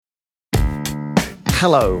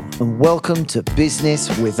Hello and welcome to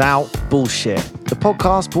Business Without Bullshit, the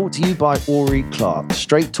podcast brought to you by Ori Clark,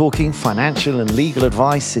 straight talking financial and legal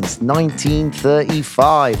advice since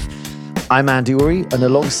 1935. I'm Andy Uri, and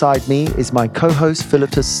alongside me is my co-host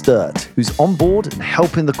Philippa Sturt, who's on board and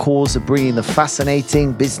helping the cause of bringing the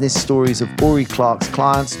fascinating business stories of Ori Clark's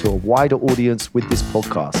clients to a wider audience with this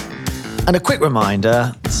podcast. And a quick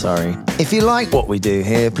reminder, if you like what we do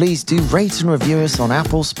here, please do rate and review us on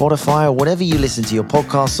Apple, Spotify, or whatever you listen to your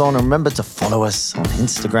podcasts on. And remember to follow us on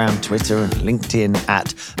Instagram, Twitter, and LinkedIn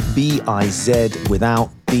at BIZ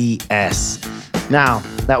without BS. Now,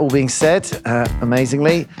 that all being said,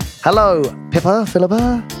 amazingly, hello,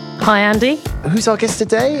 Philippa. Hi, Andy. Who's our guest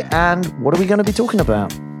today, and what are we going to be talking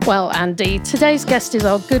about? Well, Andy, today's guest is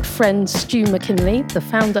our good friend Stu McKinley, the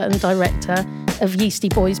founder and director of Yeasty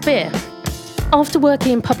Boys Beer. After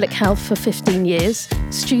working in public health for 15 years,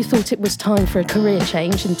 Stu thought it was time for a career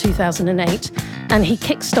change in 2008, and he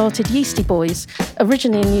kick-started Yeasty Boys,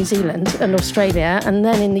 originally in New Zealand and Australia, and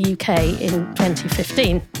then in the UK in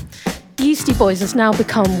 2015. Yeasty Boys has now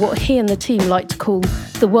become what he and the team like to call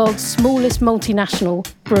the world's smallest multinational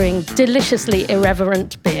brewing deliciously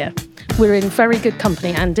irreverent beer. We're in very good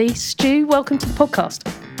company, Andy. Stu, welcome to the podcast.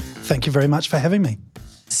 Thank you very much for having me.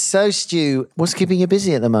 So, Stu, what's keeping you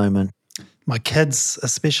busy at the moment? My kids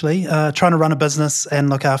especially, trying to run a business and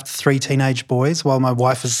look after 3 teenage boys while my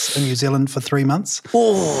wife is in New Zealand for 3 months.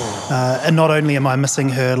 And not only am I missing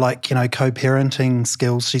her, co-parenting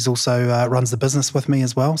skills, she's also runs the business with me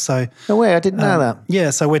as well. So, no way, I didn't know that. Yeah,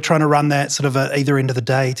 so we're trying to run that sort of at either end of the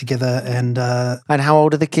day together. And how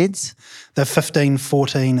old are the kids? They're 15,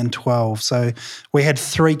 14 and 12. So we had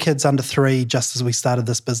 3 kids under 3 just as we started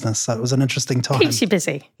this business. So it was an interesting time. Keeps you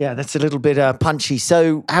busy. Yeah, that's a little bit punchy.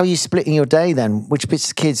 So how are you splitting your day then? Which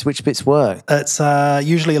bits kids, which bits work? It's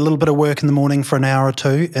usually a little bit of work in the morning for an hour or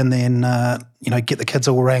 2 and then, get the kids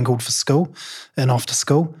all wrangled for school and off to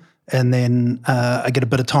school. And then I get a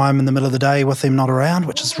bit of time in the middle of the day with them not around,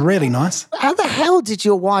 which is really nice. How the hell did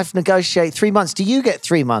your wife negotiate 3 months? Do you get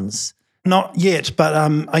 3 months? Not yet, but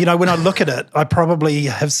when I look at it, I probably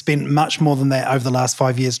have spent much more than that over the last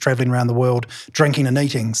 5 years travelling around the world, drinking and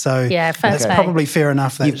eating. So yeah, it's probably fair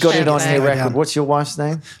enough. That you've got it on your record. What's your wife's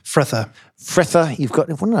name? Fritha. Fritha, you've got,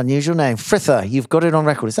 what an unusual name. Fritha, you've got it on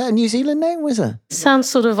record. Is that a New Zealand name, was it? Sounds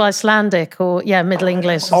sort of Icelandic or, Middle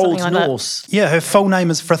English or Old something like Norse. that. Yeah, her full name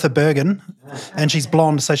is Fritha Bergen and she's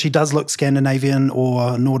blonde, so she does look Scandinavian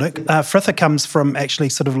or Nordic. Fritha comes from actually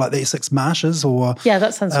sort of like the Essex Marshes or... Yeah,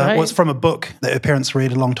 that sounds right. Well, it's from a book that her parents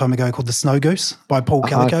read a long time ago called The Snow Goose by Paul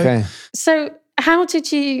Calico. Okay. So how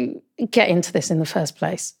did you get into this in the first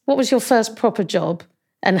place? What was your first proper job?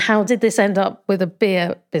 And how did this end up with a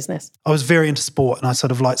beer business? I was very into sport and I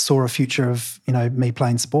sort of saw a future of, me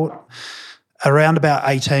playing sport. Around about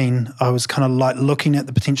 18, I was kind of looking at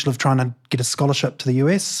the potential of trying to get a scholarship to the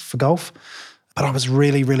US for golf. But I was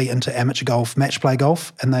really, really into amateur golf, match play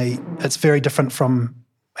golf. And it's very different from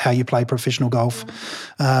how you play professional golf.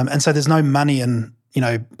 And so there's no money in,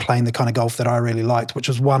 playing the kind of golf that I really liked, which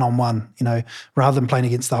was one-on-one, rather than playing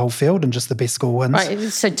against the whole field and just the best score wins. Right,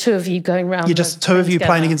 so 2 of you going around. You're just 2 of you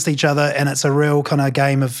playing against each other and it's a real kind of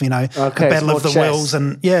game of, a battle of the wills.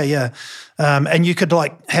 And yeah. And you could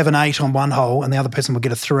have an 8 on one hole and the other person would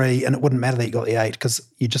get a 3 and it wouldn't matter that you got the 8 because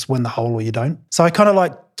you just win the hole or you don't. So I kind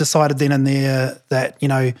of decided then and there that,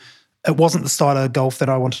 it wasn't the style of golf that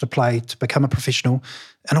I wanted to play to become a professional.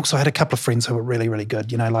 And also I had a couple of friends who were really, really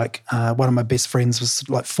good. One of my best friends was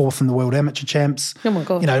 4th in the world amateur champs. Oh my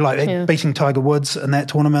God. Beating Tiger Woods in that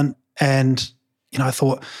tournament. And, I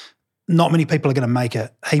thought not many people are going to make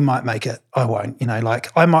it. He might make it. I won't.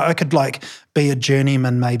 I could be a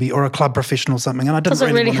journeyman maybe or a club professional or something. And I didn't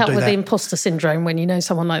doesn't really help with the imposter syndrome when you know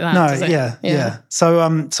someone like that. No, does it? Yeah. So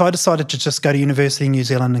I decided to just go to university in New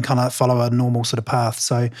Zealand and kind of follow a normal sort of path.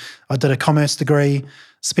 So I did a commerce degree,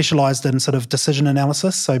 specialised in sort of decision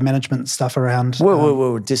analysis, so management stuff around...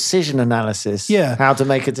 Whoa, decision analysis? Yeah. How to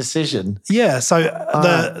make a decision? Yeah, so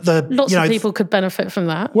Lots of people could benefit from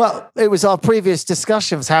that. Well, it was our previous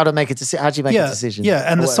discussions, how to make a decision. How do you make a decision?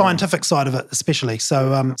 Yeah, and the scientific side of it especially.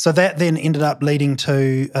 So so that then ended up leading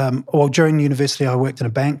to... during university I worked in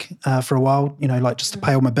a bank for a while, just to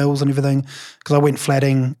pay all my bills and everything, because I went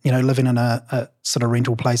flatting, living in a sort of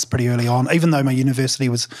rental place pretty early on. Even though my university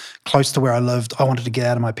was close to where I lived, I wanted to get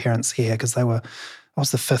out of my parents' hair because I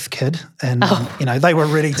was the 5th kid and, they were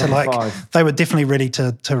ready to they were definitely ready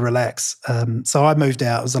to relax. So I moved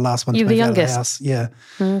out. I was the last one to move out of the house. Yeah.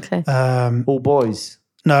 Okay. All boys?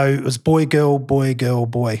 No, it was boy, girl, boy, girl,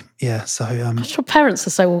 boy. Yeah, so... I'm sure parents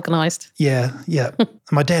are so organised. Yeah.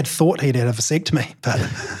 My dad thought he'd had a vasectomy, but...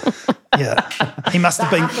 Yeah, he must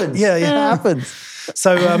have been. Happens. Yeah, It happens.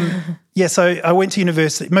 So, so I went to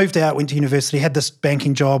university, moved out, went to university, had this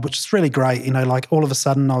banking job, which is really great. You know, like all of a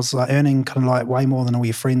sudden I was like earning kind of like way more than all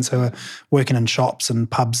your friends who are working in shops and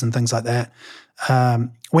pubs and things like that.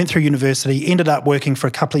 Went through university, ended up working for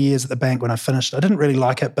a couple of years at the bank when I finished. I didn't really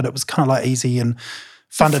like it, but it was kind of like easy and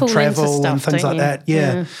funded travel stuff, and things like that.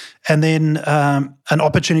 Yeah. And then an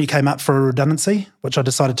opportunity came up for a redundancy, which I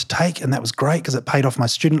decided to take. And that was great because it paid off my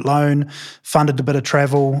student loan, funded a bit of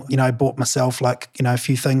travel, you know, bought myself like, you know, a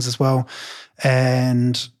few things as well,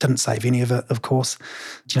 and didn't save any of it, of course.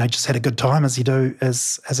 You know, just had a good time as you do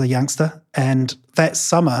as a youngster. And that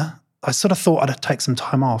summer, I sort of thought I'd take some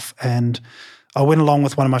time off. And I went along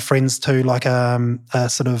with one of my friends to like a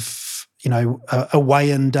sort of, you know, a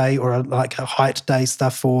weigh-in day or like a height day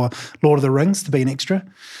stuff for Lord of the Rings to be an extra.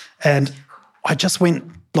 And I just went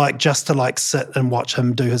like just to like sit and watch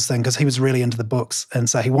him do his thing because he was really into the books. And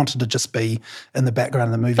so he wanted to just be in the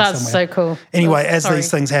background of the movie somewhere. That's so cool. Anyway,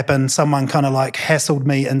 these things happen, someone kind of like hassled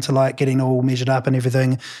me into like getting all measured up and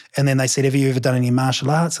everything. And then they said, have you ever done any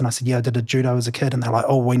martial arts? And I said, yeah, I did a judo as a kid. And they're like,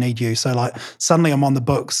 oh, we need you. So like suddenly I'm on the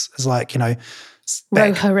books as like, you know,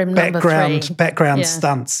 background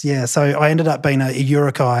stunts. Yeah. So I ended up being a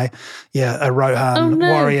Urukai, a Rohan,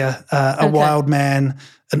 warrior, a wild man,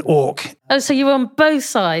 an orc. Oh, so you were on both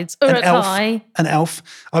sides, Urukai. An elf.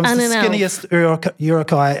 I was the skinniest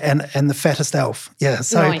Urukai and the fattest elf. Yeah.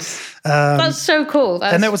 So nice. That's so cool.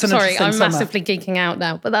 And that was an interesting I'm summer. massively geeking out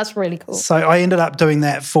now, but that's really cool. So I ended up doing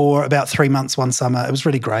that for about 3 months one summer. It was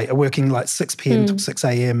really great. Working like 6 p.m. to 6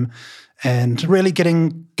 a.m. and really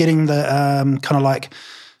getting the kind of like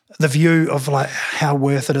the view of like how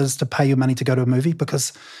worth it is to pay your money to go to a movie,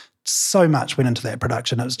 because so much went into that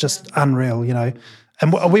production. It was just unreal, you know.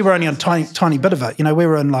 And we were only on a tiny bit of it. You know, we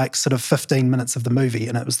were in like sort of 15 minutes of the movie,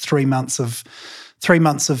 and it was 3 months of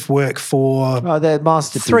work for their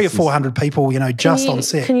masterpieces. 300 or 400 people, you know, on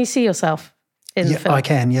set. Can you see yourself in the film? I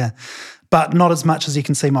can, yeah. But not as much as you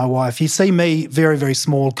can see my wife. You see me very, very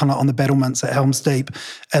small, kind of on the battlements at Helm's Deep.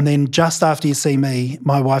 And then just after you see me,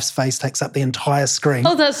 my wife's face takes up the entire screen.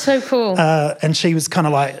 Oh, that's so cool. And she was kind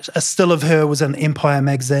of like, a still of her was in Empire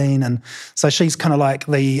magazine. And so she's kind of like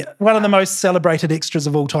one of the most celebrated extras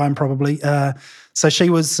of all time, probably. So she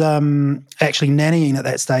was actually nannying at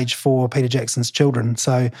that stage for Peter Jackson's children.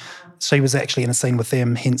 So she was actually in a scene with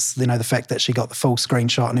them, hence, you know, the fact that she got the full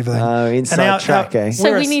screenshot and everything. Oh, inside track, eh?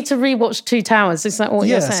 So we need to rewatch Two Towers, is that what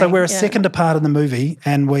you're saying? So we're a second apart in the movie,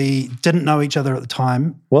 and we didn't know each other at the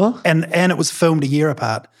time. What? And it was filmed a year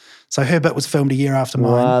apart. So her bit was filmed a year after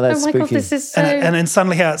mine. Wow, that's spooky. God, this is so... And then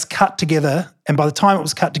suddenly how it's cut together, and by the time it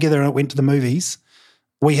was cut together and it went to the movies,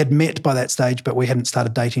 we had met by that stage, but we hadn't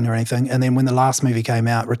started dating or anything. And then when the last movie came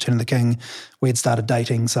out, Return of the King, we had started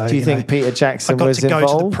dating. So do you think Peter Jackson was involved? I got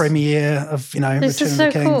to go to the premiere of, you know, this Return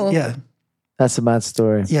of the King. Cool. Yeah. That's a mad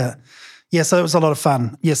story. Yeah. Yeah, so it was a lot of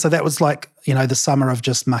fun. Yeah, so that was like, you know, the summer of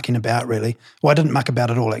just mucking about, really. Well, I didn't muck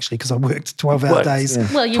about at all, actually, because I worked 12-hour days. Yeah.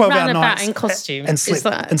 Well, you ran about in costume. And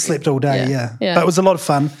slept all day, yeah. But it was a lot of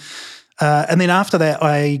fun. And then after that,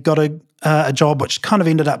 I got a job which kind of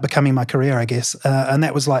ended up becoming my career, I guess. And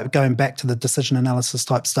that was like going back to the decision analysis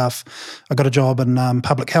type stuff. I got a job in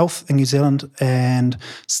public health in New Zealand and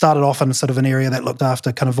started off in sort of an area that looked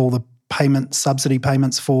after kind of all the subsidy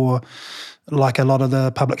payments for like a lot of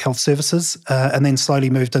the public health services, and then slowly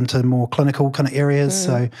moved into more clinical kind of areas.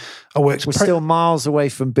 So I worked... We're still miles away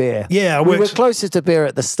from beer. Yeah, we were closer to beer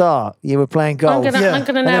at the start. You were playing golf. I'm going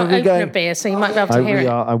to now open a beer, so you might be able to hear it.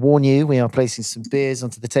 I warn you, we are placing some beers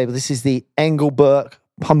onto the table. This is the Engelbert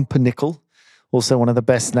Pumpernickel, also one of the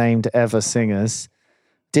best named ever singers.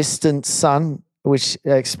 Distant Sun, which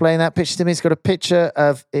explain that picture to me. It's got a picture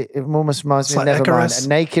of it almost reminds me of Nevermind, a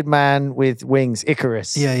naked man with wings,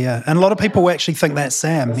 Icarus. Yeah. And a lot of people actually think that's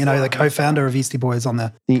Sam, you know, the co-founder of Yeasty Boys on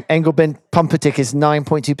there. The Engelbert Pumpernickel is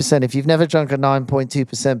 9.2%. If you've never drunk a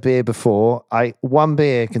 9.2% beer before, one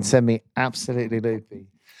beer can send me absolutely loopy.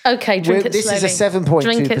 Okay, drink it slowly. This is a 7.2%.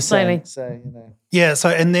 Drink it slowly. So, you know. Yeah, so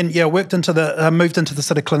and then moved into the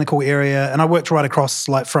sort of clinical area, and I worked right across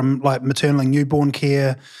from maternal and newborn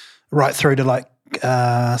care right through to like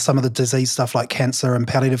some of the disease stuff like cancer and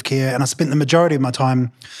palliative care. And I spent the majority of my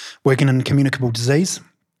time working in communicable disease.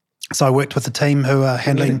 So I worked with a team who are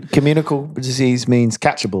handling... Communicable disease means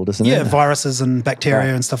catchable, doesn't it? Yeah, viruses and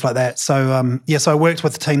bacteria and stuff like that. So, so I worked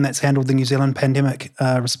with the team that's handled the New Zealand pandemic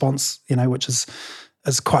response, you know, which is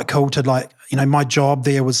quite cool to like, you know, my job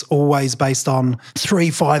there was always based on 3,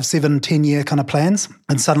 5, 7, 10-year kind of plans.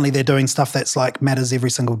 And suddenly they're doing stuff that's like matters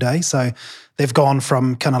every single day. So they've gone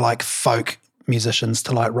from kind of like folk musicians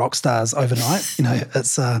to like rock stars overnight.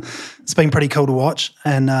 It's been pretty cool to watch.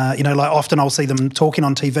 And, like often I'll see them talking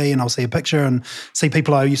on TV and I'll see a picture and see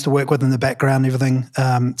people I used to work with in the background and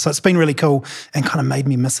everything. So it's been really cool and kind of made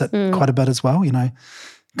me miss it quite a bit as well,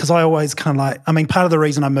 because I always kind of part of the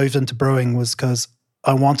reason I moved into brewing was because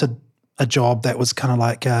I wanted a job that was kind of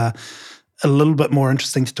like a little bit more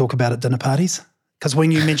interesting to talk about at dinner parties. Because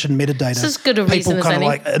when you mention metadata, it's as good a reason people kind of as any.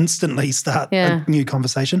 like instantly start a new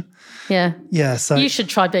conversation. Yeah. Yeah. So you should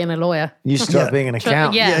try being a lawyer. You should try being an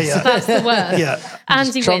accountant. Yeah, that's the word. Yeah.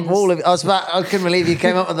 Andy Trump wins. all of it. I couldn't believe you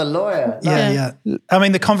came up with a lawyer. Yeah. I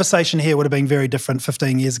mean, the conversation here would have been very different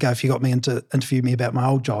 15 years ago if you got me to interview me about my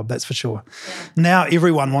old job, that's for sure. Yeah. Now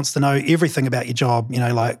everyone wants to know everything about your job,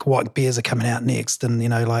 like what beers are coming out next and,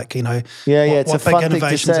 it's what a big fun thing to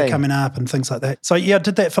innovations say. are coming up and things like that. So, I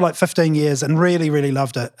did that for like 15 years and really, really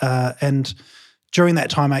loved it. And during that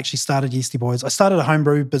time, I actually started Yeasty Boys. I started a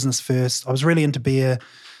homebrew business first. I was really into beer,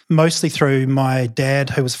 mostly through my dad,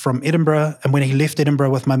 who was from Edinburgh. And when he left Edinburgh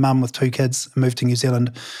with my mum with 2 kids and moved to New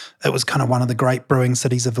Zealand, it was kind of one of the great brewing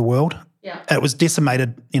cities of the world. Yeah. It was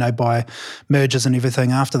decimated, by mergers and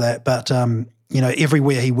everything after that. But,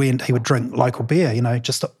 everywhere he went, he would drink local beer,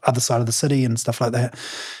 just the other side of the city and stuff like that.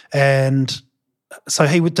 And so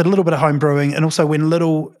he did a little bit of home brewing, and also in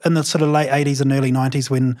the sort of late 80s and early 90s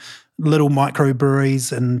when little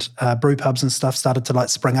microbreweries and brew pubs and stuff started to like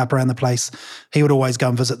spring up around the place, he would always go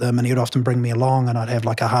and visit them and he would often bring me along and I'd have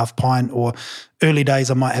like a half pint, or early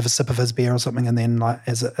days I might have a sip of his beer or something, and then like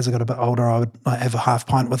as I got a bit older I would like have a half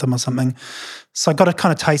pint with him or something. So I got a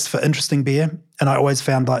kind of taste for interesting beer, and I always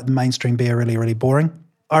found like the mainstream beer really, really boring.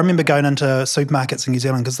 I remember going into supermarkets in New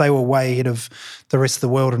Zealand because they were way ahead of the rest of the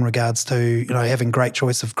world in regards to, having great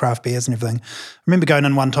choice of craft beers and everything. I remember going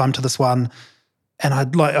in one time to this one and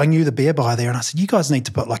I knew the beer buyer there and I said, you guys need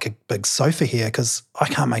to put like a big sofa here because I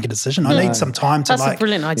can't make a decision. I need some time to That's a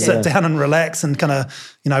brilliant idea. sit down and relax and kind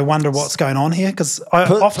of, wonder what's going on here. Because I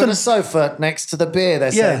Put often a sofa next to the beer.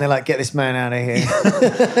 They're saying, they're like, get this man out of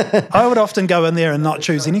here. I would often go in there and not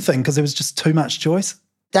choose anything because there was just too much choice.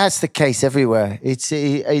 That's the case everywhere.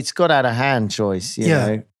 It's got out of hand choice, you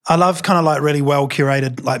know. I love kind of like really well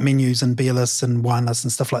curated like menus and beer lists and wine lists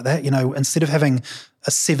and stuff like that. Instead of having a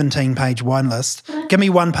 17-page wine list, give me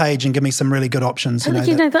 1 page and give me some really good options.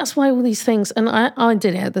 That's why all these things, and I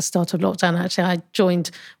did it at the start of lockdown actually. I joined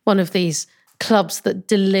one of these clubs that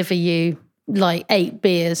deliver you like 8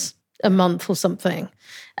 beers a month or something.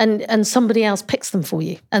 And somebody else picks them for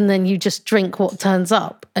you. And then you just drink what turns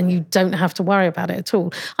up and you don't have to worry about it at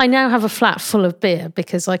all. I now have a flat full of beer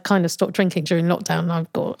because I kind of stopped drinking during lockdown and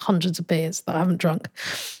I've got hundreds of beers that I haven't drunk.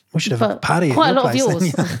 We should have a party at quite your a lot place, of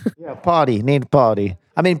yours. Yeah, need a party.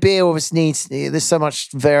 I mean, beer always there's so much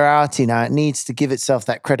variety now. It needs to give itself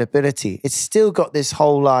that credibility. It's still got this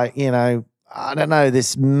whole like, I don't know,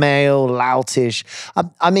 this male loutish.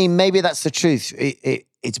 I mean, maybe that's the truth.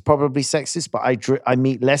 It's probably sexist, but I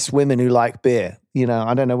meet less women who like beer.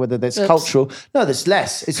 I don't know whether there's cultural. No, there's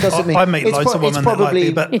less. It doesn't mean I meet loads of women that like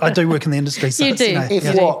beer, but I do work in the industry. So You do.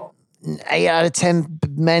 What 8 out of 10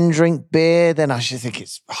 men drink beer, then I should think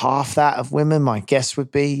it's half that of women. My guess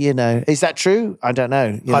would be, is that true? I don't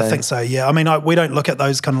know. I think so. Yeah. I mean, we don't look at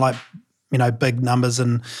those kind of like big numbers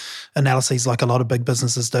and analyses like a lot of big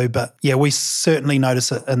businesses do, but yeah, we certainly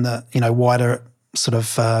notice it in the wider sort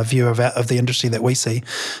of view of the industry that we see.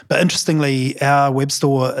 But interestingly, our web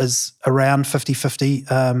store is around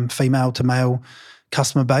 50-50 female to male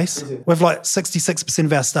customer base. We've like 66%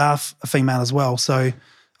 of our staff are female as well. So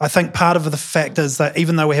I think part of the fact is that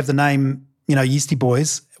even though we have the name, Yeasty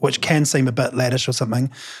Boys, which can seem a bit laddish or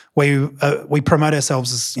something, we promote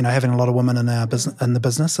ourselves as having a lot of women in our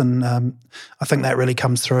business, and I think that really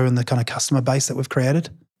comes through in the kind of customer base that we've created.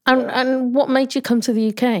 And what made you come to the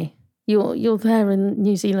UK? You're there in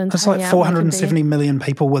New Zealand. It's like 470 million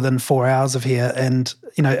people within 4 hours of here, and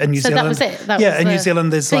in New Zealand. So that was it. In New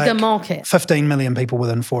Zealand, there's bigger like market. 15 million people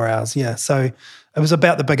within 4 hours. Yeah, so it was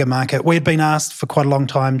about the bigger market. We had been asked for quite a long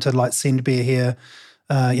time to like send beer here,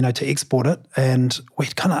 to export it, and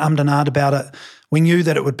we'd kind of ummed and ahed about it. We knew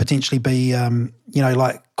that it would potentially be,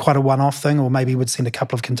 like quite a one-off thing, or maybe we'd send a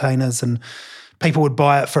couple of containers and people would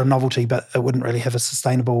buy it for a novelty, but it wouldn't really have a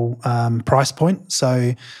sustainable price point.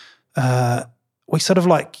 So we sort of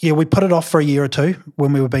we put it off for a year or two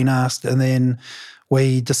when we were being asked, and then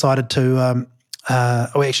we decided to,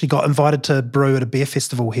 we actually got invited to brew at a beer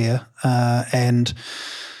festival here, and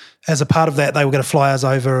as a part of that, they were going to fly us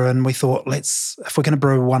over, and we thought, if we're going to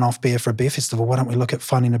brew a one-off beer for a beer festival, why don't we look at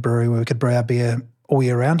finding a brewery where we could brew our beer all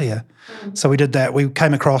year round here. So we did that. We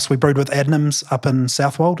came across, we brewed with Adnams up in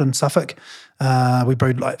Southwold in Suffolk. We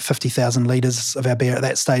brewed like 50,000 litres of our beer at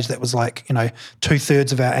that stage. That was like,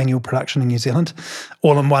 2/3 of our annual production in New Zealand,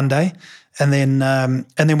 all in one day. And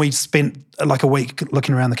then we spent like a week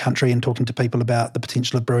looking around the country and talking to people about the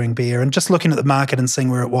potential of brewing beer and just looking at the market and seeing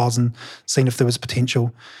where it was and seeing if there was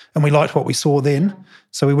potential. And we liked what we saw then.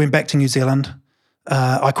 So we went back to New Zealand.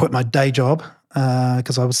 I quit my day job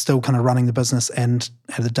because I was still kind of running the business and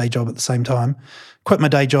had a day job at the same time. Quit my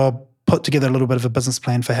day job, put together a little bit of a business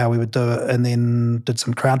plan for how we would do it, and then did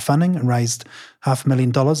some crowdfunding and raised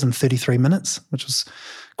 $500,000 in 33 minutes, which was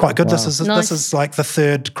quite good. Wow. This is like the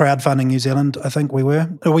third crowdfunding New Zealand, I think we were.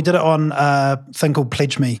 We did it on a thing called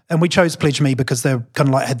Pledge Me. And we chose Pledge Me because they kind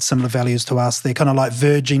of like had similar values to us. They're kind of like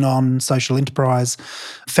verging on social enterprise,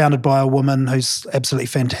 founded by a woman who's absolutely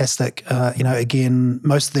fantastic. Again,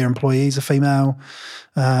 most of their employees are female.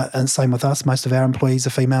 And same with us, most of our employees are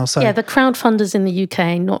female. So yeah, the crowdfunders in the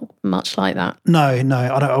UK, not much like that. No,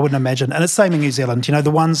 I wouldn't imagine. And it's same in New Zealand.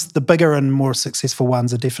 The bigger and more successful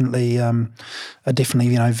ones are definitely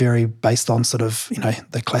very based on sort of,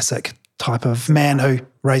 the classic type of man who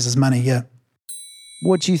raises money, yeah.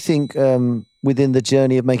 What do you think within the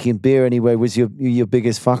journey of making beer anyway was your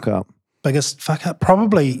biggest fuck up? Biggest fuck up?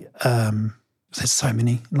 Probably... there's so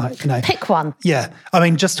many, Pick one. Yeah. I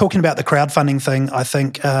mean, just talking about the crowdfunding thing, I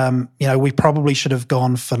think, we probably should have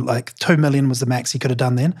gone for like 2 million was the max you could have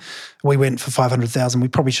done then. We went for 500,000. We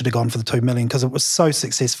probably should have gone for the 2 million because it was so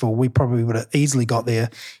successful. We probably would have easily got there.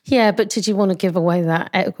 Yeah, but did you want to give away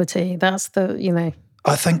that equity? That's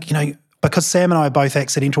I think, because Sam and I are both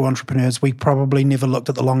accidental entrepreneurs, we probably never looked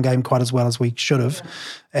at the long game quite as well as we should have.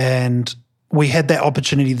 And we had that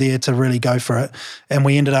opportunity there to really go for it. And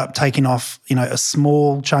we ended up taking off, a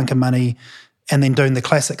small chunk of money and then doing the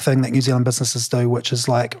classic thing that New Zealand businesses do, which is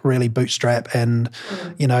like really bootstrap and,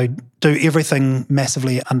 do everything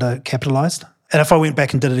massively undercapitalized. And if I went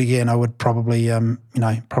back and did it again, I would probably,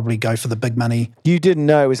 probably go for the big money. You didn't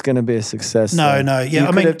know it was going to be a success. No,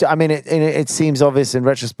 yeah. It seems obvious in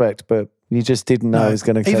retrospect, but you just didn't know it was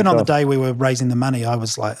going to take Even on off. the day we were raising the money, I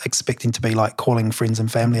was like expecting to be like calling friends and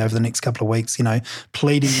family over the next couple of weeks,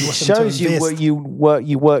 pleading with them to invest. Shows you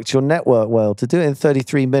worked your network well. To do it in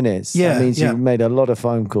 33 minutes, that means you made a lot of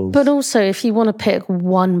phone calls. But also, if you want to pick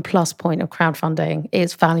one plus point of crowdfunding,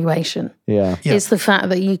 it's valuation. Yeah. It's the fact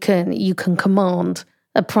that you can command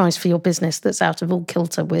a price for your business that's out of all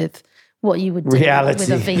kilter with what you would do with a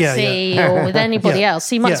VC or with anybody else.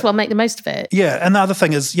 So you might as well make the most of it. Yeah, and the other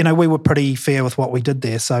thing is, we were pretty fair with what we did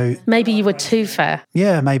there. So maybe you were too fair.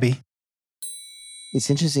 Yeah, maybe.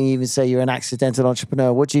 It's interesting you even say you're an accidental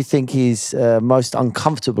entrepreneur. What do you think is most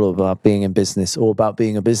uncomfortable about being in business or about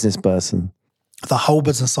being a business person? The whole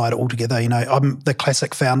business side altogether. I'm the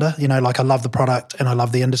classic founder. I love the product and I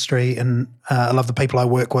love the industry and I love the people I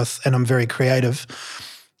work with and I'm very creative.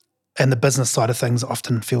 And the business side of things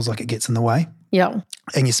often feels like it gets in the way. Yeah.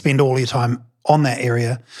 And you spend all your time on that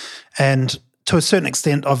area. And to a certain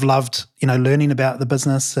extent, I've loved, learning about the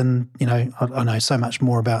business. And, I know so much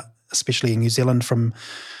more about, especially in New Zealand, from,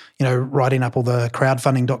 writing up all the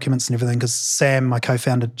crowdfunding documents and everything, because Sam, my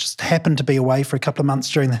co-founder, just happened to be away for a couple of months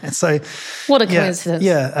during that. So what a coincidence.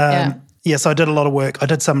 So I did a lot of work. I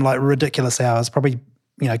did some like ridiculous hours, probably,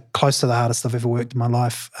 close to the hardest I've ever worked in my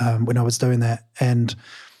life when I was doing that. And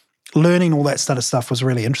learning all that sort of stuff was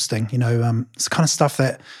really interesting. It's kind of stuff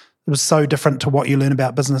that was so different to what you learn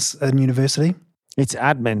about business in university. It's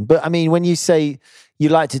admin. But I mean, when you say you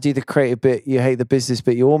like to do the creative bit, you hate the business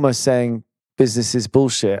bit, you're almost saying business is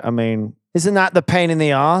bullshit. I mean, isn't that the pain in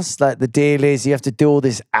the ass? Like the deal is you have to do all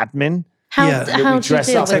this admin. How do you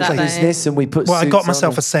deal with that? Business and we put I got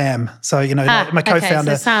myself a Sam. So, my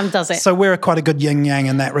co-founder. Okay, so Sam does it. So we're quite a good yin-yang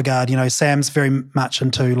in that regard. Sam's very much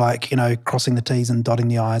into like, crossing the T's and dotting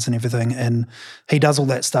the I's and everything. And he does all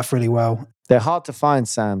that stuff really well. They're hard to find,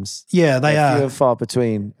 Sams. Yeah, they are. Few and far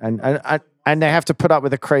between. And they have to put up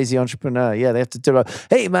with a crazy entrepreneur. Yeah, they have to do like,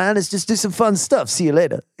 hey man, let's just do some fun stuff. See you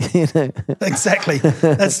later. Exactly.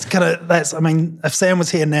 If Sam was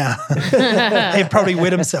here now, he'd probably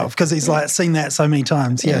wet himself because he's like seen that so many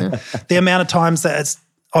times. Yeah. The amount of times that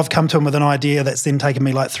I've come to him with an idea that's then taken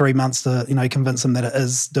me like 3 months to, convince him that it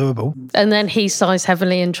is doable. And then he sighs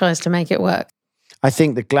heavily and tries to make it work. I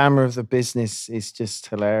think the glamour of the business is just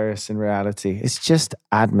hilarious in reality. It's just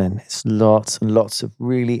admin. It's lots and lots of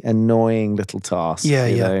really annoying little tasks.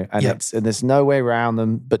 And there's no way around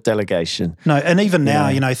them but delegation. No, and even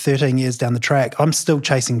now, 13 years down the track, I'm still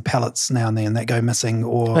chasing pallets now and then that go missing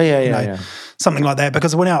or something like that.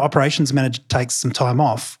 Because when our operations manager takes some time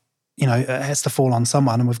off, it has to fall on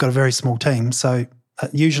someone and we've got a very small team. So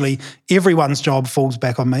Usually everyone's job falls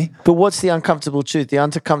back on me. But what's the uncomfortable truth? The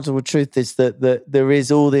uncomfortable truth is that there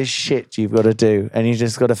is all this shit you've got to do and you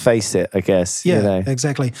just got to face it, I guess. Yeah,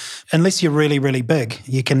 exactly. Unless you're really, really big,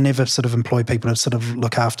 you can never sort of employ people to sort of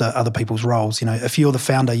look after other people's roles. If you're the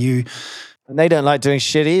founder, And they don't like doing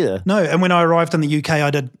shit either. No, and when I arrived in the UK,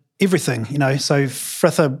 I did everything, So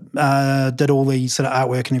Fritha did all the sort of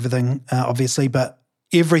artwork and everything, obviously, but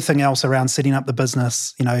everything else around setting up the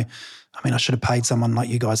business, I should have paid someone like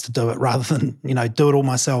you guys to do it rather than, do it all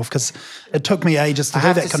myself, because it took me ages to do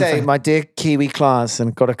that kind of thing. I have to say, my dear Kiwi clients,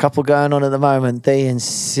 and got a couple going on at the moment, they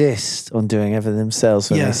insist on doing everything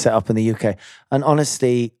themselves when they set up in the UK. And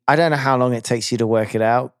honestly, I don't know how long it takes you to work it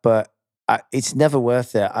out, but it's never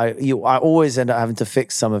worth it. I always end up having to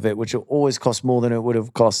fix some of it, which will always cost more than it would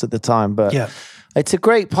have cost at the time. But it's a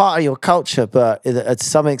great part of your culture, but at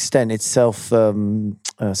some extent it's self-harming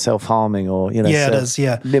or, it is,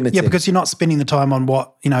 limiting. Yeah, because you're not spending the time on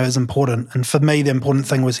what, is important. And for me, the important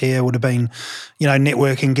thing was here would have been,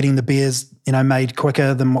 networking, getting the beers, made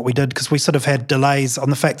quicker than what we did, because we sort of had delays on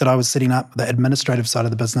the fact that I was setting up the administrative side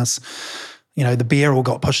of the business. The beer all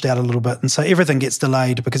got pushed out a little bit. And so everything gets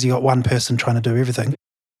delayed because you got one person trying to do everything.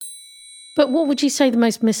 But what would you say the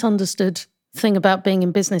most misunderstood thing about being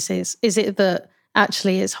in business is? Is it that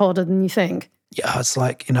actually it's harder than you think? Yeah, it's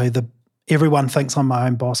like, everyone thinks I'm my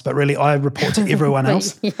own boss, but really I report to everyone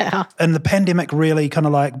else. Yeah. And the pandemic really kind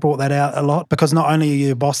of like brought that out a lot, because not only are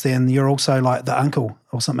you a boss then, you're also like the uncle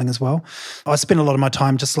or something as well. I spend a lot of my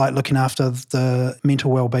time just like looking after the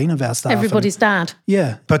mental well-being of our staff. Everybody's dad.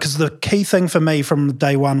 Yeah, because the key thing for me from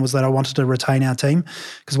day one was that I wanted to retain our team,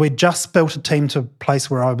 because we'd just built a team to a place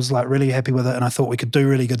where I was like really happy with it, and I thought we could do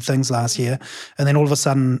really good things last year. And then all of a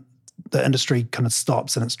sudden the industry kind of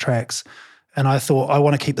stops in its tracks. And I thought, I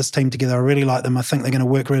want to keep this team together. I really like them. I think they're going to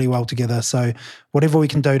work really well together. So whatever we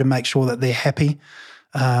can do to make sure that they're happy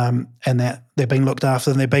and that they're being looked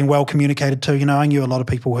after and they're being well communicated to. I knew a lot of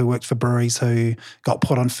people who worked for breweries who got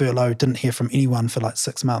put on furlough, didn't hear from anyone for like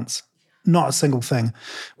 6 months. Not a single thing.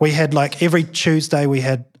 We had like every Tuesday we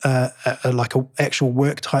had like a actual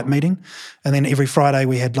work type meeting, and then every Friday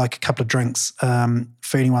we had like a couple of drinks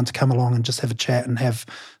for anyone to come along and just have a chat and have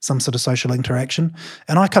some sort of social interaction.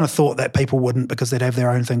 And I kind of thought that people wouldn't, because they'd have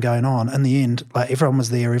their own thing going on. In the end, like everyone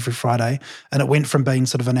was there every Friday, and it went from being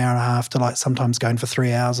sort of an hour and a half to like sometimes going for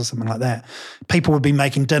 3 hours or something like that. People would be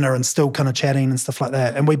making dinner and still kind of chatting and stuff like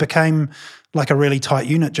that. And we became like a really tight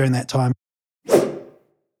unit during that time.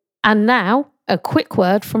 And now, a quick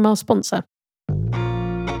word from our sponsor.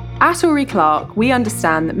 At Ori Clark, we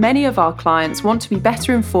understand that many of our clients want to be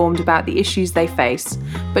better informed about the issues they face,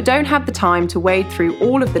 but don't have the time to wade through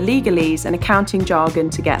all of the legalese and accounting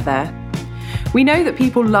jargon to get there. We know that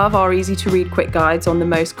people love our easy-to-read quick guides on the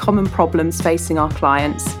most common problems facing our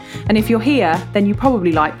clients, and if you're here, then you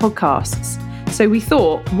probably like podcasts. So we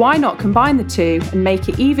thought, why not combine the two and make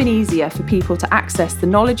it even easier for people to access the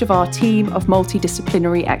knowledge of our team of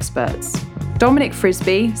multidisciplinary experts. Dominic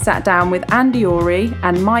Frisby sat down with Andy Ori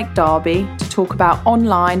and Mike Darby to talk about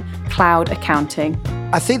online cloud accounting.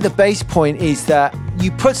 I think the base point is that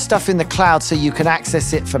you put stuff in the cloud so you can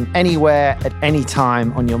access it from anywhere at any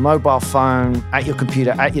time on your mobile phone, at your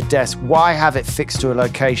computer, at your desk. Why have it fixed to a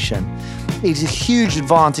location? It's a huge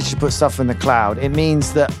advantage to put stuff in the cloud. It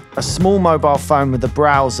means that a small mobile phone with a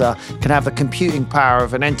browser can have the computing power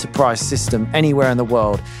of an enterprise system anywhere in the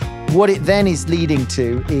world. What it then is leading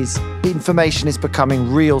to is information is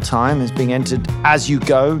becoming real time, is being entered as you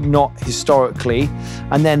go, not historically.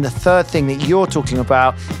 And then the third thing that you're talking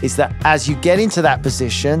about is that as you get into that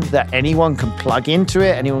position, that anyone can plug into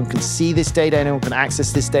it, anyone can see this data, anyone can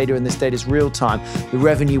access this data, and this data is real time. The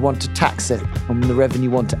revenue want to tax it, and the revenue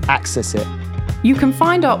want to access it. You can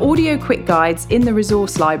find our audio quick guides in the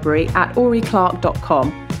resource library at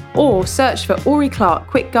oriclark.com, or search for Ori Clark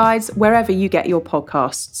Quick Guides wherever you get your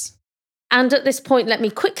podcasts. And at this point, let me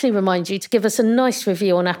quickly remind you to give us a nice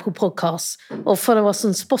review on Apple Podcasts or follow us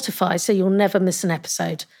on Spotify so you'll never miss an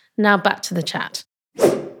episode. Now back to the chat.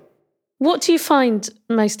 What do you find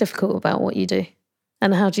most difficult about what you do,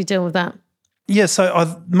 and how do you deal with that? Yeah,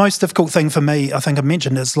 so most difficult thing for me, I think I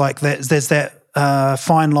mentioned, is like that there's that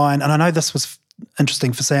fine line, and I know this was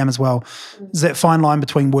interesting for Sam as well, is that fine line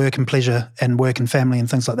between work and pleasure and work and family and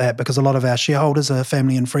things like that, because a lot of our shareholders are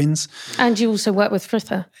family and friends. And you also work with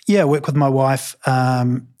Fritha? Yeah, I work with my wife.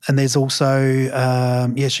 And there's also,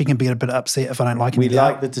 she can be a bit upset if I don't like anything. We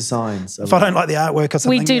like the designs. If I don't like the artwork or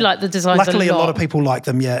something. We do like the designs. Luckily, a lot of people like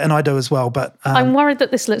them, and I do as well. But I'm worried that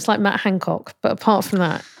this looks like Matt Hancock, but apart from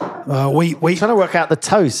that. We're trying to work out the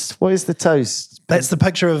toast. What is the toast? That's the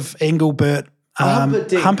picture of Engelbert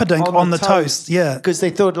Humperdinck on the toast. Yeah. Because they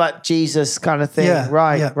thought like Jesus kind of thing. Yeah,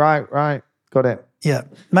 Right. yeah. Got it. Yeah.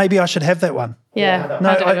 Maybe I should have that one. Yeah. No,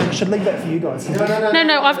 I should leave that for you guys.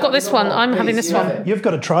 No, I've got this one. I'm having this one. You've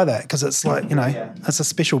got to try that because it's like, it's a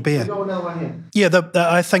special beer. Another one here. Yeah,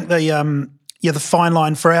 I think the fine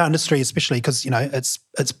line for our industry, especially because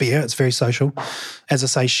it's beer, it's very social. As I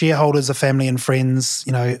say, shareholders are family and friends.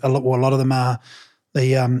 A lot of them are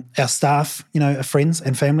our staff. Are friends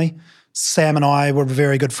and family. Sam and I were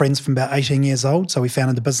very good friends from about 18 years old, so we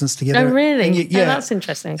founded the business together. Oh, really? And Oh, that's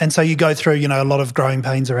interesting. And so you go through, a lot of growing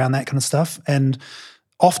pains around that kind of stuff, and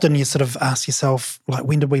often you sort of ask yourself, like,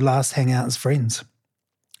 when did we last hang out as friends?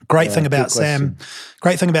 Great thing about Sam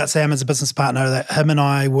as a business partner, that him and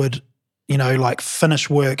I would, finish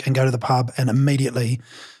work and go to the pub and immediately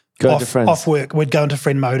off work, we'd go into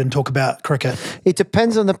friend mode and talk about cricket. It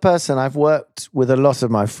depends on the person. I've worked with a lot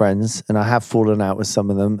of my friends, and I have fallen out with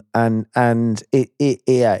some of them, and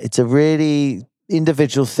it's a really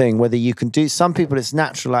individual thing. Whether you can do, some people it's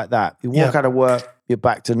natural like that. You walk out of work, you're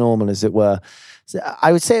back to normal, as it were. So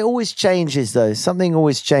I would say it always changes, though. Something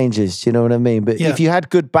always changes. Do you know what I mean? But if you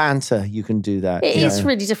had good banter, you can do that. It is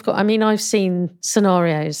really difficult. I mean, I've seen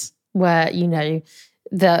scenarios where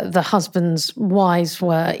the husbands' wives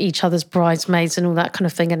were each other's bridesmaids and all that kind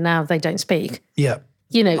of thing, and now they don't speak. Yeah.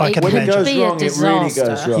 It can could imagine. be a disaster. It really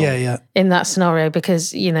goes wrong. Yeah. In that scenario,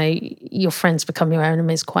 because, your friends become your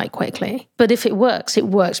enemies quite quickly. But if it works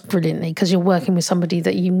brilliantly because you're working with somebody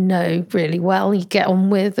that you know really well, you get on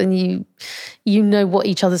with, and you know what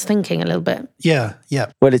each other's thinking a little bit. Yeah.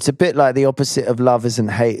 Well, it's a bit like the opposite of love isn't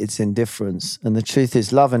hate, it's indifference. And the truth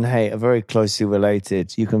is love and hate are very closely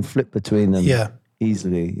related. You can flip between them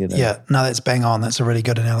easily. Yeah, no, that's bang on. That's a really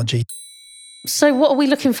good analogy. So what are we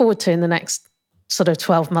looking forward to in the next sort of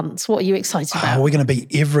 12 months? What are you excited about? We're going to be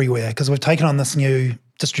everywhere because we've taken on this new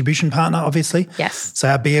distribution partner, obviously. Yes. So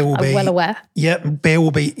our beer will be... I'm well aware. Yeah, beer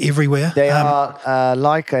will be everywhere. They are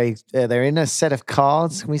they're in a set of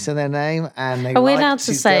cards. Can we say their name? And they are we allowed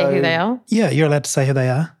to say who they are? Yeah, you're allowed to say who they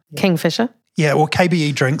are. Kingfisher. Yeah, or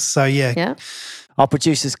KBE Drinks. So Yeah. Our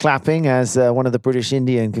producer's clapping as one of the British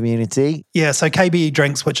Indian community. Yeah, so KBE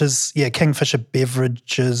Drinks, which is, Kingfisher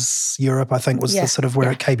Beverages Europe, I think was the sort of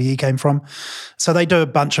where KBE came from. So they do a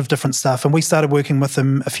bunch of different stuff. And we started working with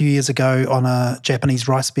them a few years ago on a Japanese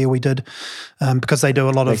rice beer we did because they do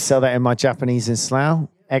a lot of... They sell that in my Japanese in Slough.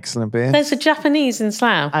 Excellent beer. There's a Japanese in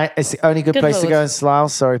Slough. It's the only good place to go in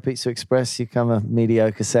Slough. Sorry, Pizza Express, you come a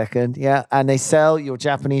mediocre second. Yeah, and they sell your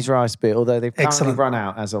Japanese rice beer, although they've currently run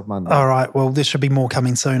out as of Monday. All right, well, there should be more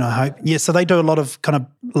coming soon, I hope. Yeah, so they do a lot of kind of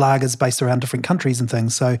lagers based around different countries and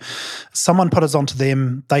things. So someone put us onto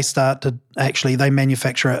them. They they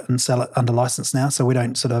manufacture it and sell it under license now, so we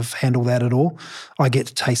don't sort of handle that at all. I get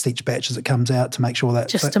to taste each batch as it comes out to make sure that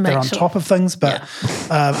they're on top of things. But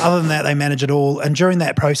other than that, they manage it all. And during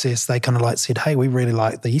that process, they kind of said, hey, we really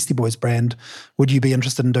like the Yeasty Boys brand. Would you be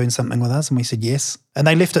interested in doing something with us? And we said yes. And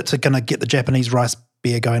they left it to kind of get the Japanese rice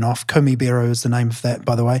beer going off. Kumibiru is the name of that,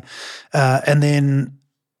 by the way. And then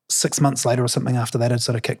 6 months later or something after that had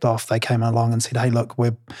sort of kicked off, they came along and said, hey, look,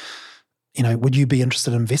 would you be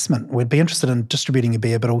interested in investment? We'd be interested in distributing a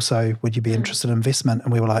beer, but also would you be interested in investment?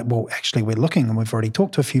 And we were like, well, actually, we're looking and we've already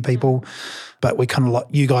talked to a few people, but we kind of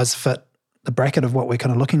you guys fit the bracket of what we're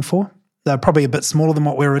kind of looking for. They're probably a bit smaller than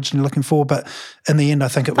what we were originally looking for, but in the end, I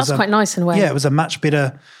think That's quite nice in a way. Yeah, it was a much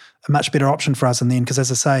better option for us in the end because,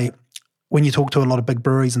 as I say, when you talk to a lot of big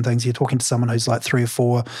breweries and things, you're talking to someone who's like 3 or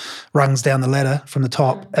 4 rungs down the ladder from the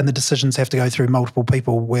top, and the decisions have to go through multiple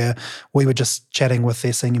people, where we were just chatting with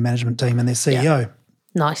their senior management team and their CEO. Yeah.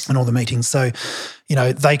 Nice. And all the meetings. So,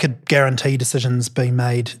 they could guarantee decisions being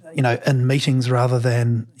made, in meetings rather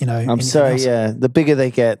than, I'm sorry, else. The bigger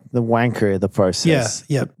they get, the wankier the process.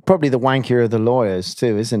 Yeah. Probably the wankier the lawyers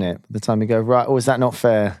too, isn't it? By the time you go, right, or is that not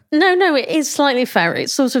fair? No, it is slightly fair. It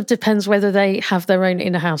sort of depends whether they have their own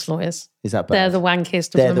in-house lawyers. Is that bad? They're the wankiest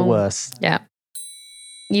of them all. They're the worst. Yeah.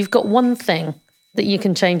 You've got one thing that you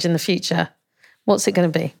can change in the future. What's it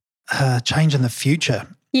going to be? Change in the future.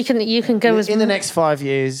 You can go as in the next 5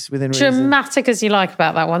 years within dramatic reason. as you like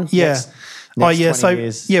about that one. Yeah. Next 20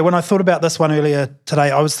 years. When I thought about this one earlier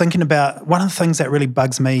today, I was thinking about one of the things that really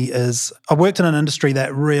bugs me is I worked in an industry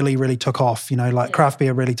that really, really took off. Craft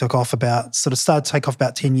beer really took off started to take off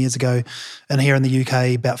about 10 years ago, and here in the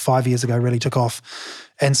UK about 5 years ago really took off.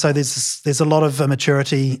 And so there's a lot of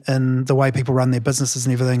immaturity in the way people run their businesses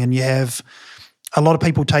and everything, and you have a lot of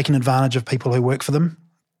people taking advantage of people who work for them.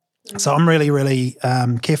 So I'm really, really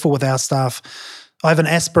careful with our staff. I have an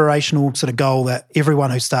aspirational sort of goal that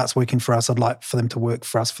everyone who starts working for us, I'd like for them to work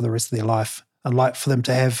for us for the rest of their life. I'd like for them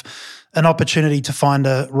to have an opportunity to find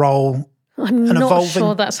a role I'm not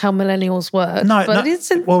sure that's how millennials work. No, but it's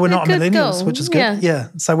we're not millennials, goal. which is good. Yeah.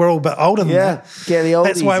 So we're all a bit older than that. Yeah, the old.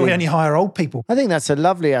 That's why we only hire old people. I think that's a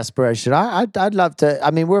lovely aspiration. I'd love to.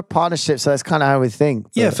 I mean, we're a partnership, so that's kind of how we think.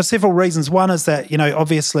 Yeah, for several reasons. One is that,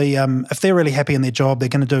 obviously, if they're really happy in their job, they're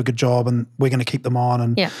going to do a good job and we're going to keep them on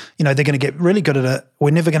and, they're going to get really good at it.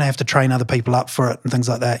 We're never going to have to train other people up for it and things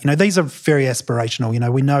like that. These are very aspirational.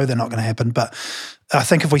 We know they're not going to happen. But I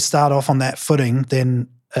think if we start off on that footing, then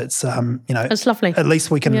it's, it's lovely. At least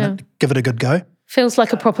we can give it a good go. Feels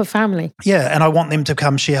like a proper family. Yeah, and I want them to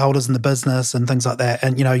become shareholders in the business and things like that.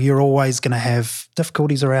 And, you're always going to have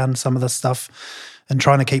difficulties around some of this stuff and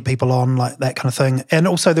trying to keep people on, like that kind of thing. And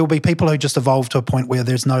also there'll be people who just evolve to a point where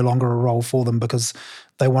there's no longer a role for them because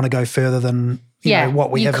they want to go further than what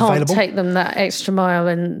we have available. You can't take them that extra mile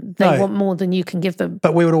and they want more than you can give them.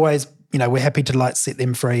 But we would always, we're happy to set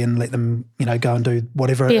them free and let them, go and do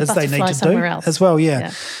whatever it is they need to do as well.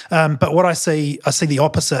 Yeah. But what I see the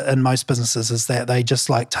opposite in most businesses is that they just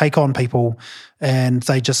take on people and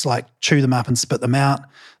they just chew them up and spit them out.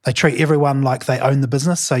 They treat everyone like they own the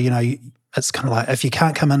business. So, it's kind of like, if you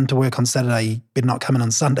can't come in to work on Saturday, you better not come in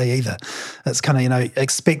on Sunday either. It's kind of,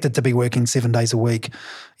 expected to be working 7 days a week.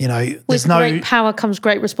 With great power comes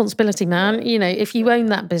great responsibility, man. If you own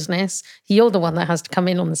that business, you're the one that has to come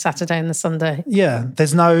in on the Saturday and the Sunday. Yeah,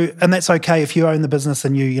 and that's okay if you own the business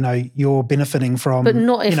and you're benefiting from. But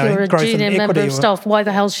not if you're a junior member of staff. Why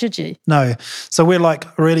the hell should you? No. So we're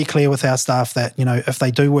really clear with our staff that, if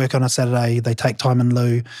they do work on a Saturday, they take time in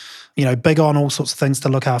lieu. Big on all sorts of things to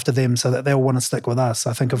look after them so that they'll want to stick with us.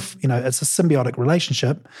 I think it's a symbiotic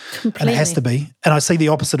relationship. Completely. And it has to be. And I see the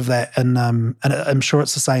opposite of that. And I'm sure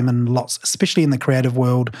it's the same in lots, especially in the creative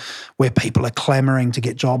world where people are clamoring to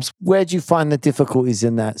get jobs. Where do you find the difficulties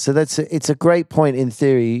in that? So it's a great point in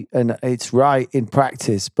theory and it's right in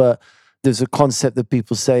practice, but there's a concept that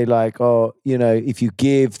people say if you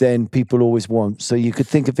give, then people always want. So you could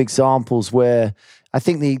think of examples where I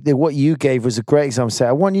think the what you gave was a great example. Say,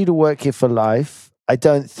 I want you to work here for life. I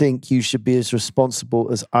don't think you should be as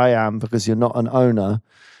responsible as I am because you're not an owner.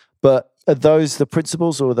 But are those the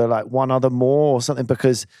principles, or are there one other more or something?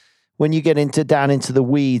 Because when you get down into the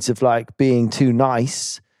weeds of being too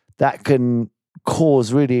nice, that can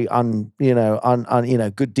cause really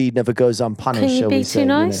good deed never goes unpunished. Can you be too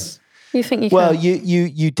nice? You think you can?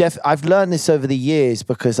 Well, I've learned this over the years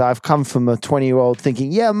because I've come from a 20-year-old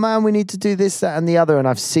thinking, yeah, man, we need to do this, that, and the other. And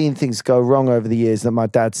I've seen things go wrong over the years that my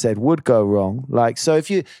dad said would go wrong. So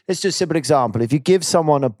let's do a simple example. If you give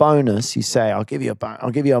someone a bonus, you say, I'll give you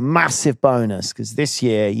a massive bonus because this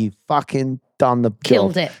year you fucking done the job.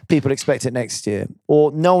 Killed it. People expect it next year.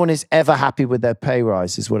 Or no one is ever happy with their pay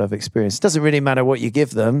rise is what I've experienced. It doesn't really matter what you give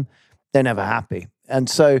them. They're never happy. And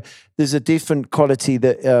so there's a different quality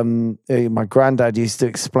that my granddad used to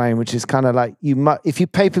explain, which is kind of if you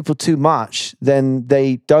pay people too much, then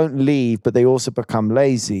they don't leave, but they also become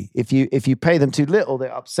lazy. If you pay them too little,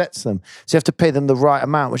 that upsets them. So you have to pay them the right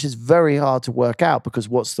amount, which is very hard to work out because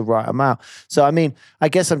what's the right amount? So, I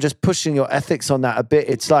guess I'm just pushing your ethics on that a bit.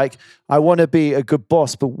 It's I want to be a good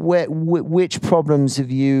boss, but which problems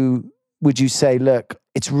would you say, look,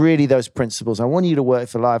 it's really those principles. I want you to work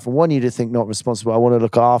for life. I want you to think not responsible. I want to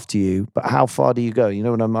look after you. But how far do you go? You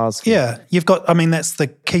know what I'm asking? Yeah. You've got, that's the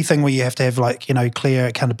key thing where you have to have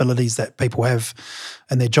clear accountabilities that people have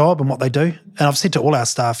in their job and what they do. And I've said to all our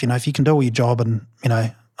staff, if you can do all your job in,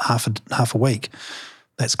 half a week,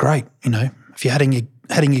 that's great. If you're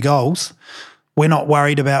hitting your goals, we're not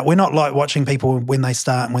watching people when they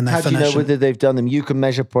start and when they finish. How do you know whether they've done them? You can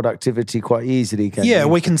measure productivity quite easily, can't you? Yeah,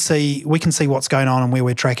 we can see what's going on and where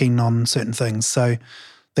we're tracking on certain things. So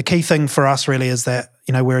the key thing for us really is that,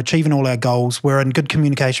 we're achieving all our goals. We're in good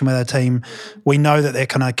communication with our team. We know that they're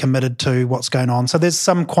kind of committed to what's going on. So there's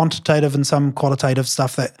some quantitative and some qualitative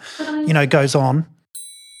stuff that, goes on.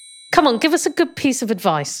 Come on, give us a good piece of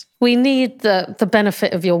advice. We need the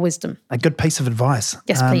benefit of your wisdom. A good piece of advice?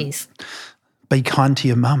 Yes, please. Be kind to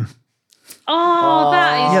your mum. Oh,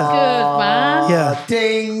 that is good, man. Yeah.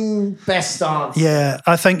 Ding. Best answer. Yeah.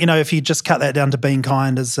 I think, if you just cut that down to being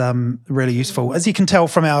kind is really useful. As you can tell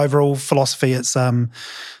from our overall philosophy, it's I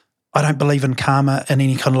don't believe in karma in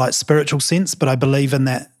any kind of spiritual sense, but I believe in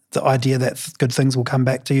the idea that good things will come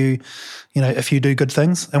back to you, if you do good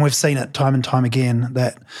things. And we've seen it time and time again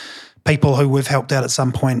that people who we've helped out at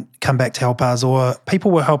some point come back to help us, or people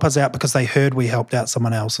will help us out because they heard we helped out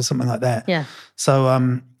someone else or something like that. Yeah. So,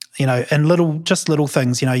 and little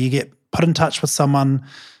things, you get put in touch with someone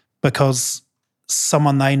because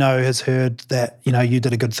someone they know has heard that, you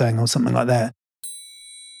did a good thing or something like that.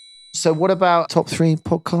 So what about top 3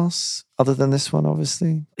 podcasts other than this one,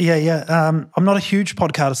 obviously? Yeah. I'm not a huge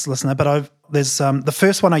podcast listener, but there's the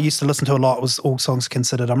first one I used to listen to a lot was All Songs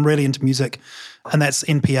Considered. I'm really into music, and that's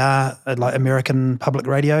NPR, like American Public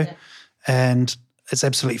Radio, and it's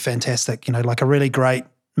absolutely fantastic. Like a really great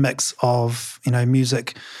mix of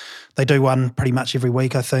music. They do one pretty much every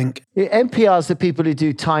week, I think. NPR's the people who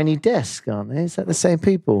do Tiny Desk, aren't they? Is that the same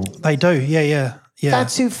people? They do, yeah.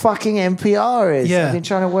 That's who fucking NPR is. Yeah. I've been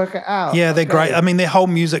trying to work it out. Yeah, they're great. I mean, their whole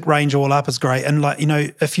music range all up is great. And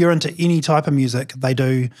if you're into any type of music, they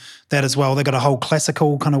do that as well. They've got a whole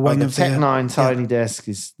classical kind of wing of Tech their... Nine Tiny Desk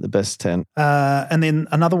is the best 10. And then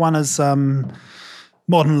another one is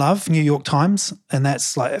Modern Love, New York Times, and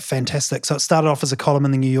that's like fantastic. So it started off as a column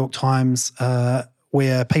in the New York Times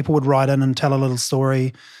where people would write in and tell a little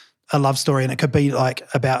story, a love story, and it could be like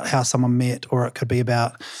about how someone met, or it could be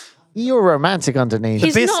about... You're romantic underneath.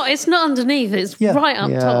 It's not underneath, it's right up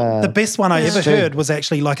top. The best one I ever heard was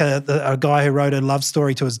actually like a guy who wrote a love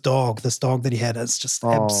story to his dog, this dog that he had. It's just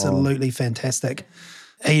absolutely fantastic.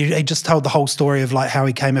 He just told the whole story of like how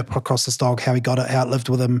he came across this dog, how he got it, how it lived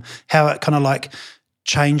with him, how it kind of like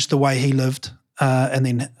changed the way he lived. And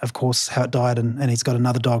then, of course, how it died, and he's got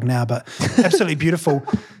another dog now. But absolutely beautiful.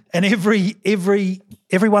 And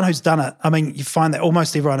everyone who's done it, I mean, you find that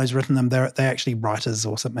almost everyone who's written them, they're actually writers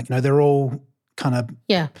or something. They're all kind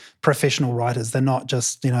of professional writers. They're not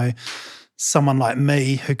just someone like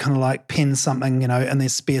me who kind of like pens something in their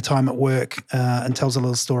spare time at work and tells a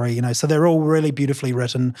little story. So they're all really beautifully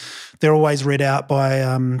written. They're always read out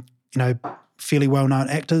by fairly well-known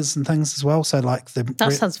actors and things as well. So like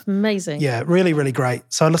that sounds amazing. Yeah, really, really great.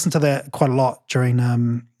 So I listened to that quite a lot during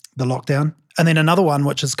the lockdown. And then another one,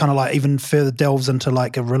 which is kind of like even further delves into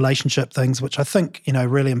like a relationship things, which I think,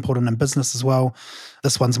 really important in business as well.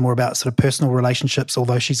 This one's more about sort of personal relationships,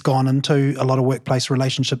 although she's gone into a lot of workplace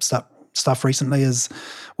relationship stuff recently, is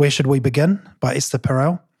Where Should We Begin by Esther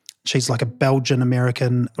Perel. She's like a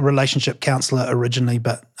Belgian-American relationship counselor originally,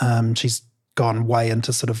 but she's gone way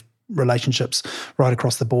into sort of relationships right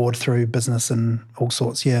across the board through business and all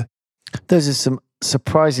sorts, yeah. Those are some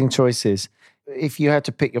surprising choices. If you had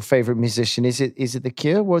to pick your favorite musician, is it The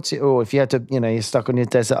Cure? What's it? Or if you had to, you're stuck on your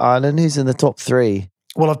desert island, who's in the top 3?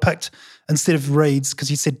 Well, I've picked, instead of reads, because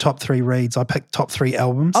you said top 3 reads, I picked top 3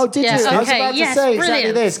 albums. Oh, did you? Okay, I was about to say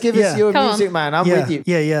exactly this. Give us your music, man. I'm with you.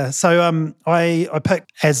 Yeah. So I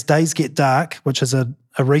picked As Days Get Dark, which is a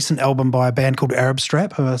recent album by a band called Arab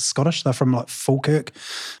Strap, who are Scottish. They're from like Falkirk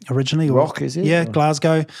originally. Rock, is it? Yeah,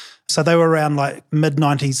 Glasgow. So they were around like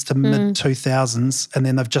mid-90s to mid-2000s, and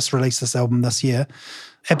then they've just released this album this year.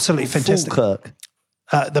 Absolutely fantastic. Falkirk.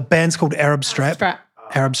 The band's called Arab Strap.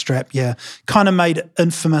 Arab Strap, yeah. Kind of made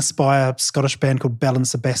infamous by a Scottish band called Bell and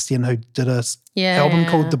Sebastian, who did a album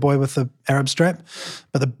called The Boy with the Arab Strap.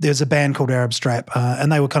 But there's a band called Arab Strap,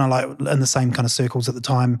 and they were kind of like in the same kind of circles at the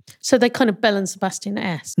time. So they're kind of Bell and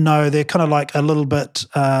Sebastian-esque? No, they're kind of like a little bit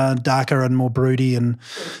darker and more broody, and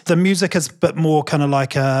the music is a bit more kind of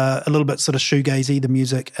like a little bit sort of shoegazy, the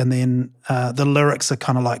music, and then the lyrics are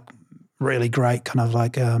kind of like really great, kind of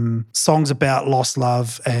like songs about lost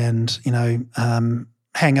love and,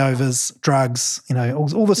 hangovers, drugs,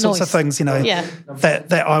 all the sorts of things,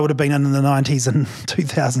 that I would have been in the 90s and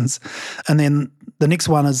 2000s. And then the next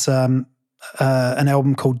one is an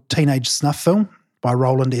album called Teenage Snuff Film by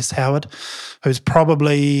Roland S. Howard, who's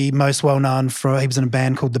probably most well known for, he was in a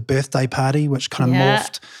band called The Birthday Party, which kind of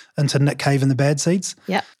morphed into Nick Cave and the Bad Seeds.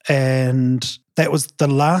 Yeah. And that was the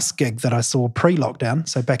last gig that I saw pre-lockdown,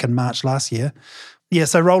 so back in March last year. Yeah,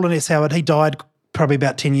 so Roland S. Howard, he died probably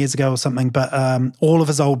about 10 years ago or something, but all of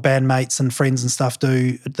his old bandmates and friends and stuff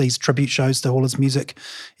do these tribute shows to all his music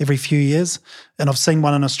every few years. And I've seen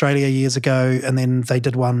one in Australia years ago, and then they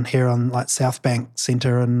did one here on like South Bank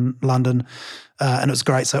Centre in London, and it was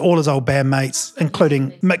great. So all his old bandmates,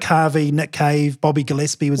 including Mick Harvey, Nick Cave, Bobby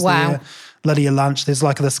Gillespie was there, Lydia Lunch. There's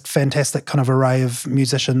like this fantastic kind of array of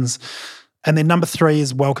musicians. And then number 3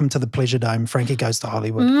 is Welcome to the Pleasure Dome, Frankie Goes to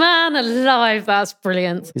Hollywood. Man alive, that's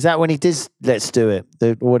brilliant. Is that when he did Let's Do It?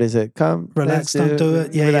 What is it? Come, Relax, don't do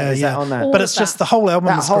it. Yeah. Is that on that? But it's just the whole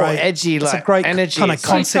album is whole great. Edgy, it's like, a great energy. kind of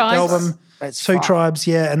concept album. Two Tribes,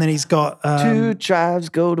 yeah. And then he's got 2 tribes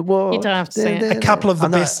go to war. You don't have to sing it. A couple of the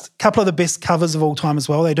best covers of all time as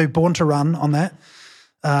well. They do Born to Run on that.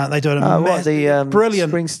 They do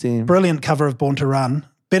brilliant Springsteen, brilliant cover of Born to Run.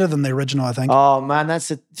 Better than the original, I think. Oh man,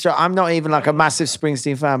 I'm not even like a massive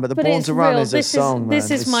Springsteen fan, but Born to Run is a song. This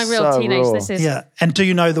is my real teenage. Raw. This is And do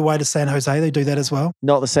you know The Way to San Jose? They do that as well.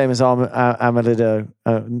 Not the same as Amarillo.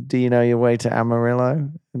 Do you know Your Way to Amarillo?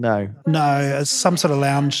 No, it's some sort of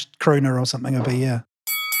lounge crooner or something. It'd be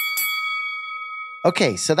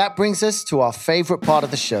Okay, so that brings us to our favorite part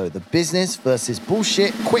of the show, the business versus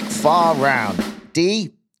bullshit quick fire round.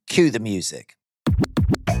 D, cue the music.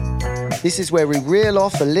 This is where we reel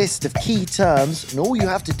off a list of key terms, and all you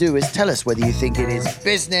have to do is tell us whether you think it is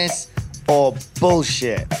business or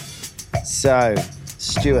bullshit. So,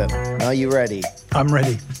 Stuart, are you ready? I'm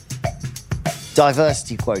ready.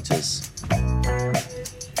 Diversity quotas.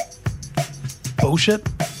 Bullshit.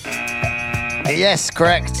 Yes,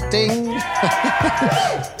 correct. Ding.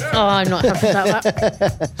 Oh, I'm not happy about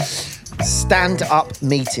that. Stand-up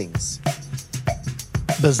meetings.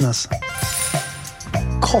 Business.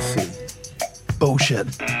 Coffee.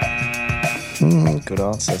 Bullshit. Good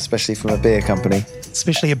answer, especially from a beer company.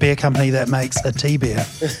 Especially a beer company that makes a tea beer.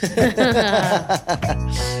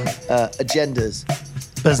 Agendas.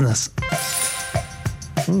 Business.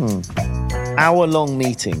 Hour-long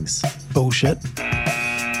meetings. Bullshit.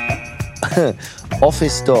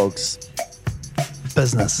 Office dogs.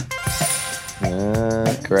 Business.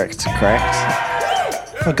 Correct.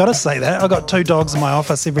 I've got to say that. I've got 2 dogs in my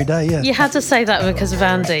office every day, yeah. You had to say that because of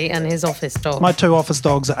Andy and his office dog. My 2 office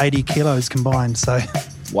dogs are 80 kilos combined, so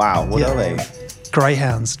Wow, what are they?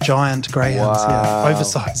 greyhounds, giant greyhounds, Wow. yeah.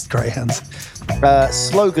 Oversized greyhounds.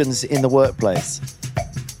 Slogans in the workplace.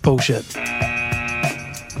 Bullshit.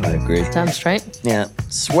 I agree. Damn straight. Yeah.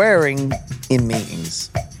 Swearing in meetings.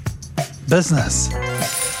 Business.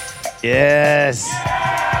 Yes.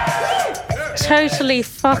 Totally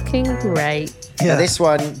fucking great. Yeah. Now this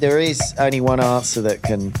one, there is only one answer that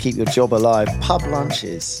can keep your job alive. Pub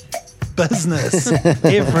lunches. Business.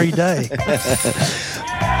 Every day.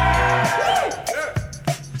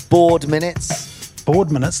 Board minutes.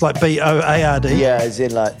 Board minutes, like BOARD. Yeah, as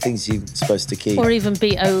in like things you're supposed to keep. Or even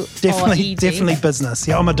B-O-R-E-D. Definitely business.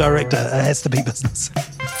 Yeah, I'm a director. It has to be business.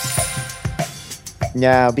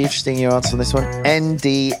 Yeah, it'll be interesting your answer on this one.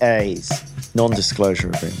 NDAs, non-disclosure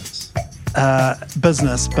agreements.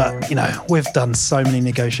 Business, but we've done so many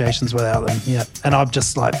negotiations without them. Yeah, and I've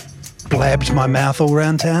just like blabbed my mouth all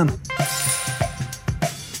around town.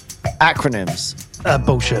 Acronyms.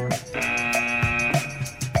 Bullshit.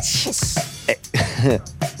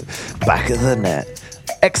 Back of the net.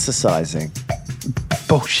 Exercising.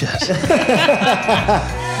 Bullshit.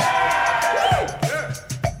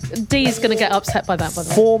 D's going to get upset by that, by the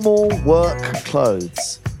way. Formal work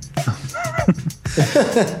clothes.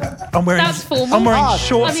 I'm wearing That's formal. I'm wearing Ah,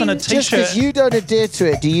 shorts and a Just t-shirt. because you don't adhere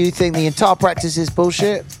to it, do you think the entire practice is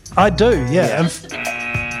bullshit? I do, yeah.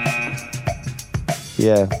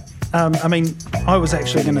 Yeah. I mean, I was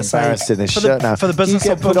actually going to say Embarrassed in this for shirt now. for the business do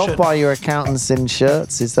you get of put bullshit. off by your accountants in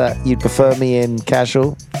shirts? Is that you'd prefer me in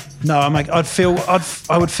casual? No, I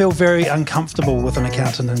would feel very uncomfortable with an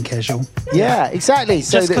accountant in casual. Yeah, exactly.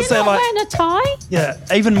 So Just that- 'cause they're Not like, wearing a tie? yeah,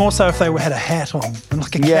 even more so if they had a hat on and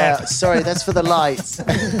like a yeah, cap. sorry, that's for the lights.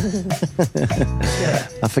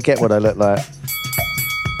 I forget what I look like.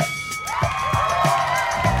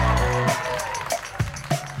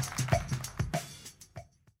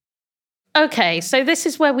 Okay, so this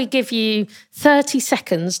is where we give you 30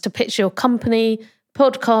 seconds to pitch your company,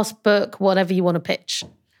 podcast, book, whatever you want to pitch.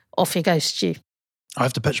 Off you go, Stu. I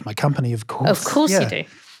have to pitch my company, of course. Of course Yeah. you do.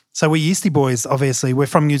 So we're Yeasty Boys, obviously. We're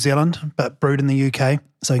from New Zealand, but brewed in the UK.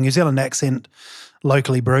 So New Zealand accent,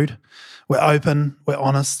 locally brewed. We're open, we're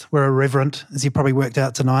honest, we're irreverent, as you probably worked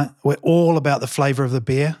out tonight. We're all about the flavour of the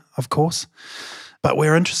beer, of course. But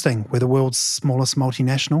we're interesting. We're the world's smallest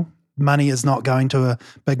multinational. Money is not going to a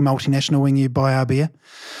big multinational when you buy our beer.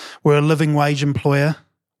 We're a living wage employer.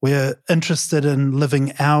 We're interested in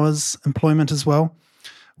living hours employment as well.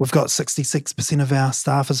 We've got 66% of our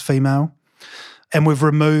staff is female. And we've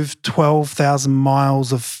removed 12,000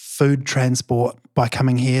 miles of food transport by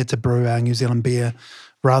coming here to brew our New Zealand beer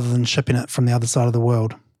rather than shipping it from the other side of the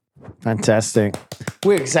world. Fantastic.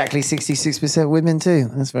 We're exactly 66% women too.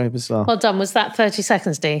 That's very bizarre. Well done. Was that 30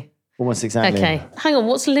 seconds, D? Almost exactly. Okay. Hang on.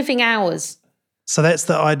 What's living hours? So that's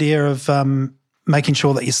the idea of making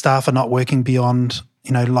sure that your staff are not working beyond,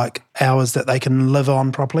 like hours that they can live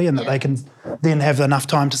on properly and that they can then have enough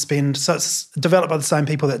time to spend. So it's developed by the same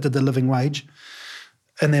people that did the living wage.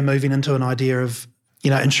 And they're moving into an idea of,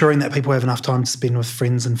 ensuring that people have enough time to spend with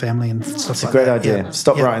friends and family and stuff like that. Great idea. Yeah.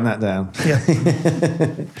 Stop Yeah. writing that down.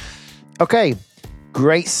 Yeah. Okay,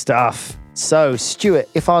 great stuff. So, Stuart,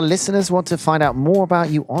 if our listeners want to find out more about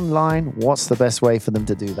you online, what's the best way for them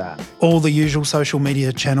to do that? All the usual social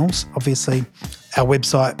media channels, obviously our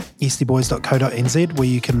website, yeastyboys.co.nz, where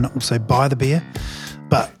you can also buy the beer.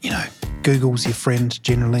 But, Google's your friend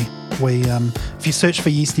generally. We, if you search for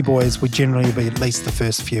Yeasty Boys, we generally be at least the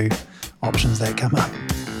first few options that come up.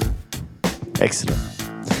 Excellent.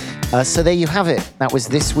 So there you have it. That was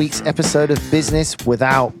this week's episode of Business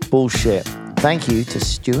Without Bullshit. Thank you to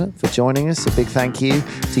Stuart for joining us. A big thank you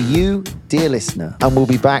to you, dear listener. And we'll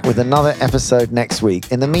be back with another episode next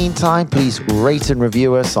week. In the meantime, please rate and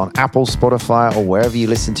review us on Apple, Spotify, or wherever you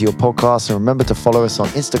listen to your podcasts. And remember to follow us on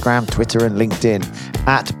Instagram, Twitter, and LinkedIn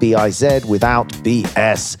at BIZ without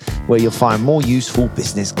BS, where you'll find more useful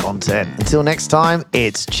business content. Until next time,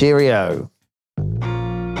 it's cheerio.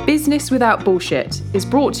 Business Without Bullshit is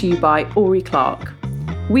brought to you by Ori Clark.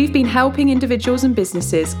 We've been helping individuals and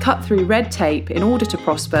businesses cut through red tape in order to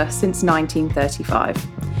prosper since 1935.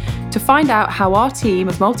 To find out how our team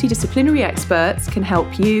of multidisciplinary experts can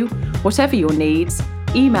help you, whatever your needs,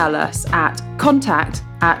 email us at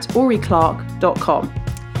contact@oryclark.com.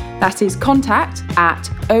 That is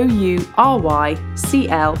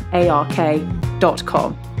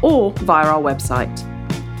contact@oryclark.com or via our website.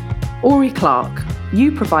 Ori Clark, you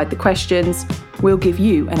provide the questions, we'll give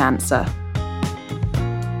you an answer.